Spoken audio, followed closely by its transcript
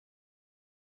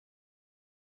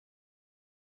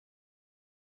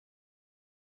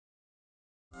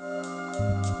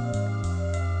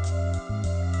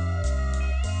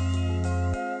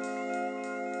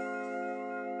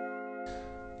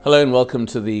Hello and welcome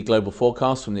to the Global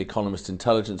Forecast from the Economist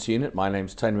Intelligence Unit. My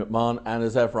name's Tony McMahon, and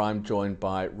as ever I'm joined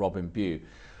by Robin Bew.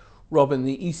 Robin,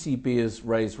 the ECB has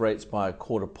raised rates by a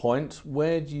quarter point.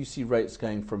 Where do you see rates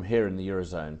going from here in the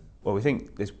Eurozone? Well, we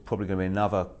think there's probably going to be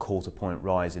another quarter point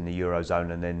rise in the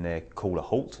Eurozone and then they call a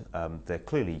halt. They're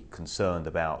clearly concerned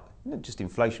about not just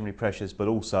inflationary pressures, but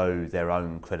also their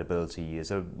own credibility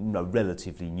as a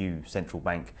relatively new central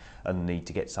bank and the need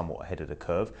to get somewhat ahead of the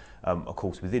curve. Of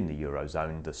course, within the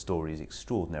Eurozone, the story is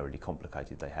extraordinarily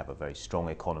complicated. They have a very strong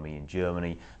economy in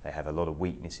Germany. They have a lot of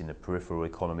weakness in the peripheral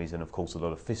economies and, of course, a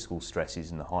lot of fiscal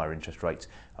stresses, and the higher interest rates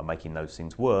are making those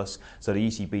things worse. So the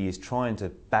ECB is trying to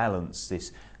balance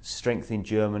this strength in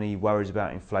Germany, worries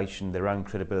about inflation, their own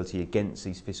credibility against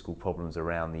these fiscal problems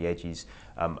around the edges,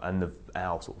 and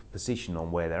our sort of position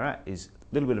on where they're at is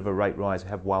a little bit of a rate rise. We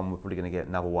have one, we're probably going to get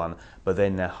another one, but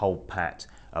then they hold pat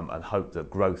and hope that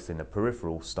growth in the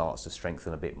peripheral starts to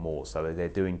strengthen a bit more. So they're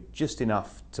doing just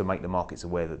enough to make the markets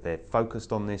aware that they're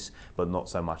focused on this, but not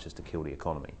so much as to kill the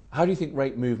economy. How do you think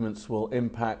rate movements will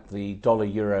impact the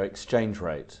dollar-euro exchange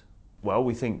rate? Well,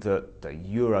 we think that the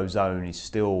Eurozone is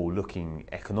still looking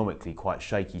economically quite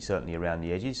shaky, certainly around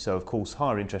the edges. So, of course,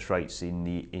 higher interest rates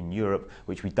in Europe,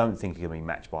 which we don't think are going to be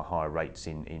matched by higher rates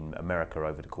in America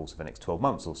over the course of the next 12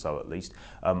 months or so at least,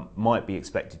 might be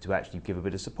expected to actually give a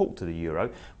bit of support to the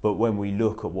euro. But when we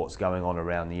look at what's going on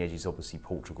around the edges, obviously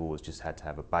Portugal has just had to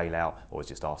have a bailout, or is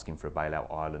just asking for a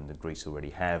bailout. Ireland and Greece already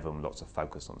have, and lots of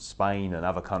focus on Spain and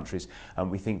other countries.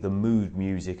 And we think the mood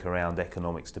music around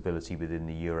economic stability within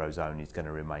the Eurozone is going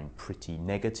to remain pretty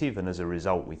negative, and as a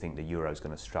result we think the euro is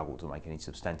going to struggle to make any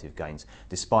substantive gains,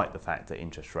 despite the fact that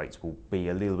interest rates will be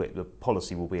the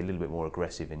policy will be a little bit more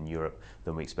aggressive in Europe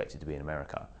than we expect it to be in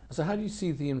America. So how do you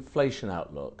see the inflation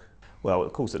outlook? Well,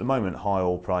 of course, at the moment, high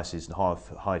oil prices and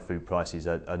high food prices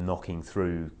are knocking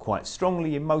through quite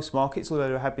strongly in most markets, although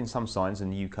there have been some signs,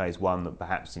 and the UK is one that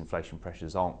perhaps inflation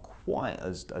pressures aren't quite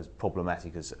as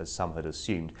problematic as some had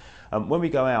assumed. When we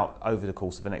go out over the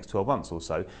course of the next 12 months or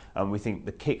so, we think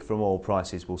the kick from oil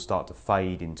prices will start to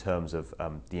fade in terms of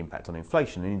the impact on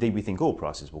inflation. And indeed, we think oil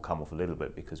prices will come off a little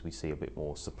bit because we see a bit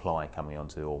more supply coming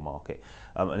onto the oil market.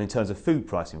 And in terms of food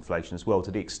price inflation as well, to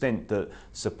the extent that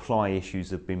supply issues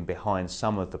have been behind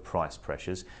some of the price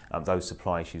pressures, those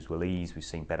supply issues will ease. We've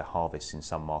seen better harvests in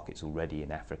some markets already,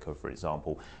 in Africa, for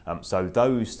example. So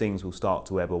those things will start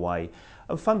to ebb away.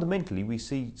 And fundamentally, we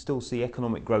still see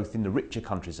economic growth in the richer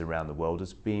countries around the world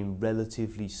as being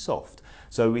relatively soft.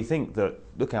 So we think that,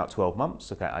 look out 12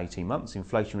 months, look out 18 months,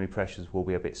 inflationary pressures will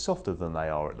be a bit softer than they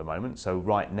are at the moment. So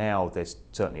right now there's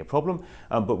certainly a problem,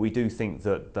 but we do think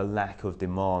that the lack of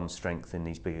demand strength in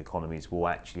these big economies will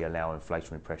actually allow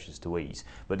inflationary pressures to ease.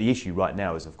 But the issue right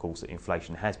now is, of course, that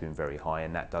inflation has been very high,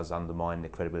 and that does undermine the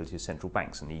credibility of central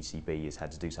banks, and the ECB has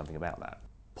had to do something about that.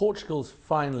 Portugal's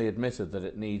finally admitted that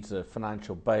it needs a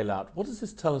financial bailout. What does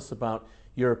this tell us about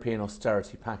European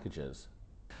austerity packages?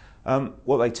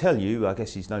 What they tell you, I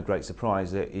guess is no great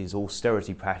surprise, is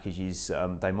austerity packages.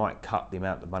 They might cut the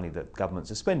amount of money that governments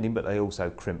are spending, but they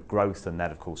also crimp growth, and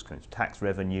that of course crimps tax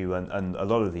revenue, and a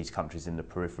lot of these countries in the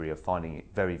periphery are finding it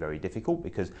very, very difficult,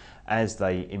 because as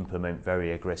they implement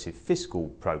very aggressive fiscal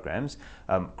programs,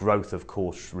 growth of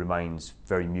course remains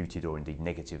very muted or indeed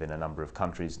negative in a number of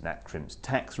countries. That crimps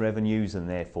tax revenues, and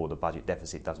therefore the budget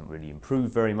deficit doesn't really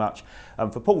improve very much.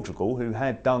 For Portugal, who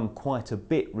had done quite a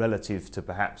bit relative to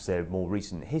perhaps their more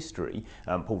recent history,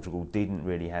 Portugal didn't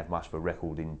really have much of a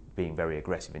record in being very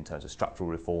aggressive in terms of structural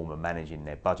reform and managing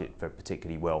their budget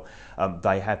particularly well.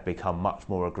 They have become much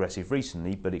more aggressive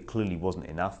recently, but it clearly wasn't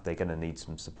enough. They're going to need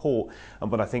some support.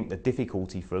 But I think the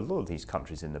difficulty for a lot of these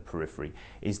countries in the periphery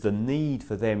is the need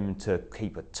for them to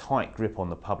keep a tight grip on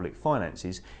the public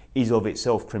finances is of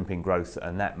itself crimping growth,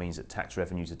 and that means that tax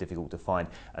revenues are difficult to find,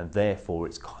 and therefore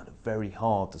it's kind of very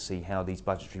hard to see how these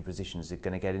budgetary positions are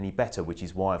going to get any better, which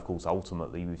is why, of course,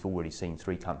 ultimately we've already seen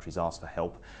 3 countries ask for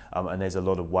help, and there's a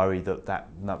lot of worry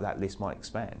that list might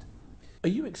expand. Are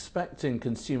you expecting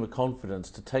consumer confidence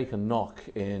to take a knock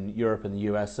in Europe and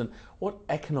the US, and what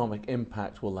economic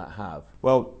impact will that have?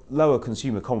 Well, lower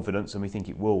consumer confidence, and we think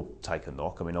it will take a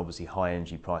knock. I mean, obviously high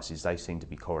energy prices, they seem to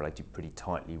be correlated pretty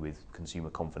tightly with consumer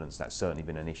confidence. That's certainly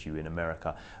been an issue in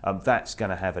America. That's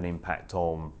going to have an impact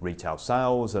on retail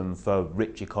sales, and for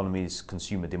rich economies,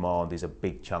 consumer demand is a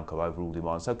big chunk of overall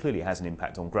demand. So clearly it has an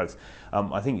impact on growth.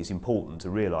 I think it's important to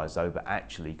realise though that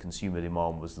actually consumer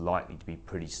demand was likely to be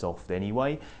pretty soft anyway.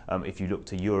 If you look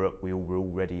to Europe, we were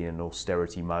already in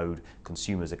austerity mode.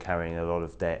 Consumers are carrying a lot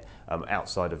of debt.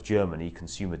 Outside of Germany,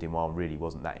 consumer demand really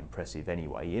wasn't that impressive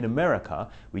anyway. In America,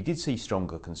 we did see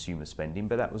stronger consumer spending,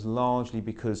 but that was largely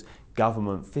because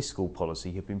government fiscal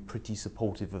policy have been pretty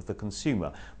supportive of the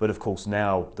consumer. But of course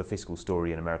now the fiscal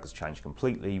story in America's changed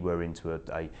completely. We're into a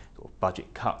sort of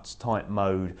budget cuts type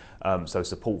mode, so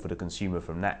support for the consumer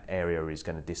from that area is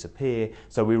going to disappear.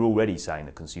 So we're already saying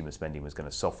that consumer spending was going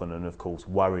to soften, and of course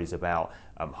worries about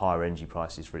higher energy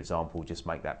prices, for example, just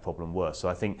make that problem worse. So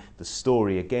I think the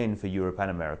story again for Europe and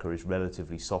America is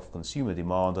relatively soft consumer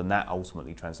demand, and that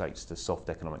ultimately translates to soft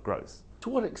economic growth. To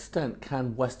what extent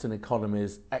can Western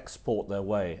economies export their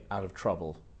way out of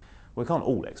trouble? We can't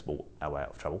all export our way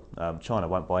out of trouble. China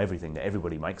won't buy everything that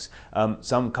everybody makes.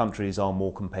 Some countries are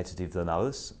more competitive than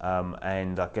others,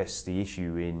 and I guess the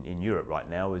issue in Europe right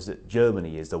now is that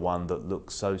Germany is the one that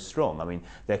looks so strong. I mean,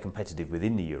 they're competitive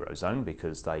within the Eurozone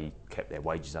because they kept their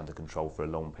wages under control for a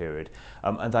long period,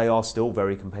 and they are still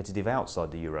very competitive outside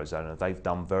the Eurozone, and they've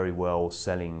done very well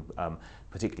selling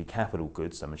particularly capital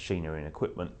goods, so machinery and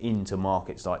equipment, into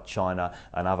markets like China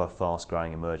and other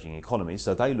fast-growing emerging economies,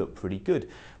 so they look pretty good.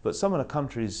 But some of the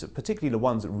countries, particularly the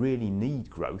ones that really need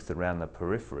growth around the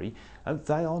periphery,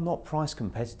 they are not price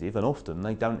competitive, and often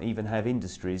they don't even have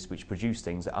industries which produce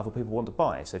things that other people want to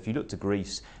buy. So if you look to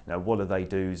Greece, what do?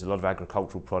 There's a lot of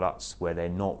agricultural products where they're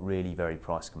not really very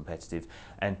price competitive,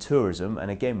 and tourism,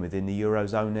 and again within the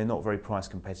Eurozone they're not very price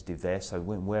competitive there, so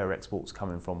where are exports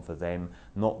coming from for them?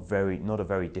 Not a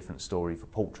very different story for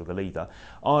Portugal either.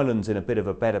 Ireland's in a bit of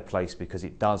a better place because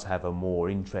it does have a more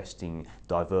interesting,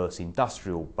 diverse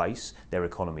industrial base. Their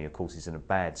economy, of course, is in a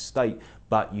bad state,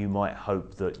 but you might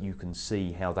hope that you can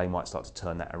see how they might start to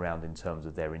turn that around in terms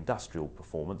of their industrial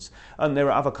performance. And there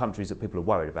are other countries that people are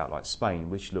worried about, like Spain,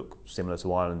 which look similar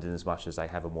to Ireland in as much as they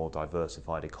have a more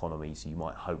diversified economy, so you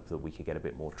might hope that we could get a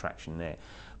bit more traction there.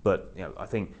 But I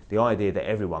think the idea that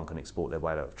everyone can export their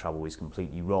way out of trouble is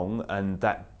completely wrong, and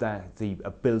that the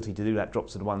ability to do that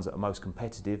drops to the ones that are most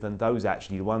competitive, and those are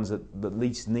actually the ones that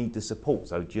least need the support.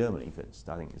 So Germany,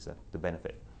 I think, is the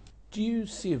benefit. Do you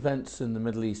see events in the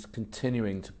Middle East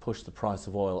continuing to push the price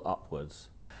of oil upwards?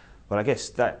 Well, I guess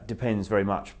that depends very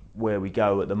much where we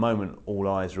go. At the moment, all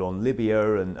eyes are on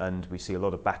Libya, and we see a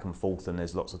lot of back and forth, and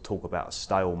there's lots of talk about a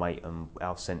stalemate, and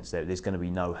our sense there's going to be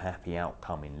no happy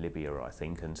outcome in Libya, I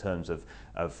think, in terms of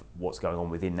what's going on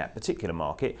within that particular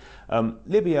market.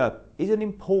 Libya is an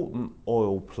important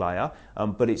oil player,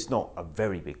 but it's not a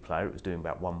very big player. It was doing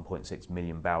about 1.6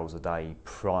 million barrels a day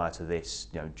prior to this.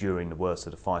 During the worst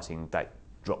of the fighting, that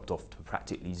dropped off to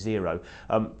practically zero.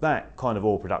 That kind of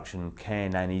oil production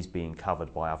can and is being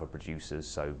covered by other producers,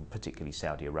 so particularly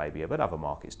Saudi Arabia, but other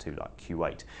markets too, like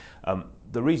Kuwait.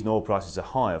 The reason oil prices are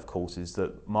high, of course, is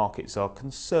that markets are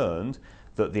concerned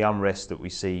that the unrest that we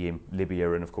see in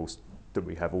Libya, and of course that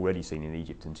we have already seen in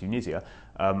Egypt and Tunisia,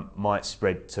 might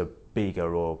spread to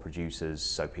bigger oil producers.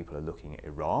 So people are looking at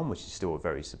Iran, which is still a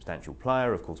very substantial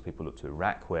player. Of course, people look to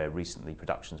Iraq, where recently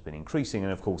production's been increasing,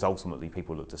 and of course ultimately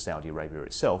people look to Saudi Arabia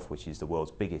itself, which is the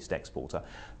world's biggest exporter.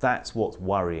 That's what's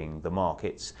worrying the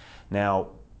markets. Now,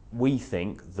 we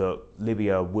think that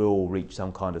Libya will reach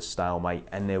some kind of stalemate,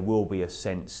 and there will be a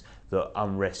sense that the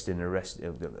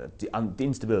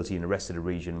instability in the rest of the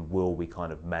region will be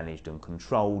kind of managed and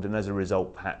controlled, and as a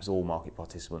result perhaps all market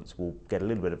participants will get a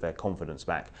little bit of their confidence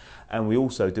back. And we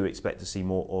also do expect to see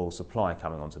more oil supply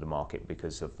coming onto the market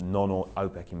because of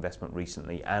non-OPEC investment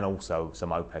recently, and also some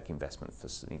OPEC investment, for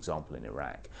example, in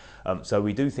Iraq. So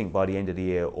we do think by the end of the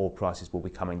year oil prices will be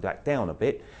coming back down a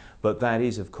bit, but that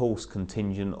is of course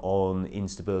contingent on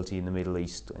instability in the Middle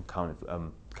East and kind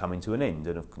of coming to an end.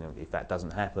 And if that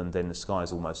doesn't happen, then the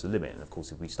sky's almost the limit. And of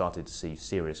course, if we started to see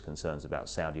serious concerns about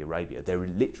Saudi Arabia, there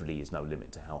literally is no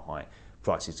limit to how high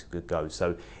prices could go.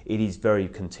 So it is very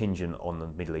contingent on the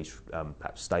Middle East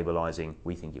perhaps stabilising.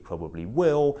 We think it probably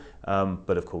will,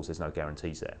 but of course there's no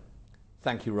guarantees there.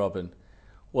 Thank you, Robin.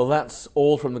 Well, that's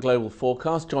all from the Global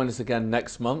Forecast. Join us again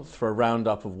next month for a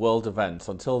roundup of world events.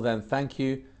 Until then, thank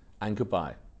you and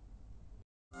goodbye.